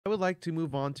would like to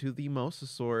move on to the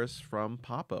Mosasaurus from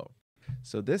Papo.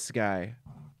 So this guy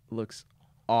looks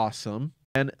awesome.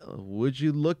 And would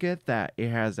you look at that? It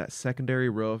has that secondary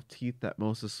row of teeth that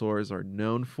mosasaurs are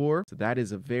known for. So that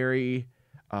is a very,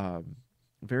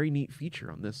 very neat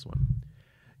feature on this one.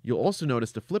 You'll also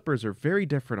notice the flippers are very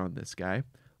different on this guy,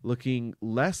 looking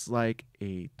less like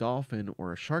a dolphin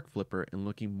or a shark flipper and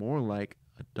looking more like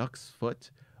a duck's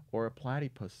foot or a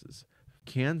platypus's.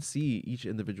 Can see each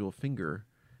individual finger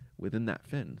within that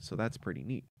fin, so that's pretty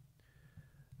neat.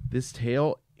 This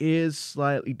tail is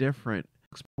slightly different.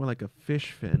 Looks more like a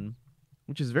fish fin,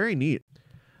 which is very neat.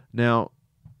 Now,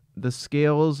 the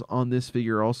scales on this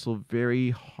figure are also very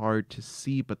hard to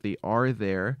see, but they are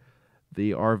there.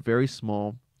 They are very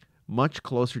small, much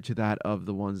closer to that of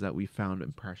the ones that we found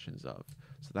impressions of.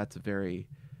 So that's a very,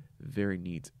 very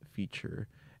neat feature.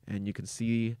 And you can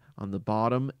see on the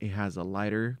bottom, it has a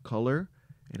lighter color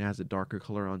and has a darker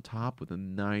color on top with a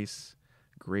nice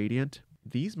gradient.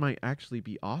 These might actually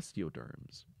be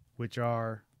osteoderms. Which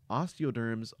are?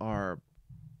 Osteoderms are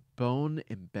bone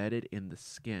embedded in the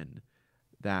skin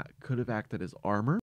that could have acted as armor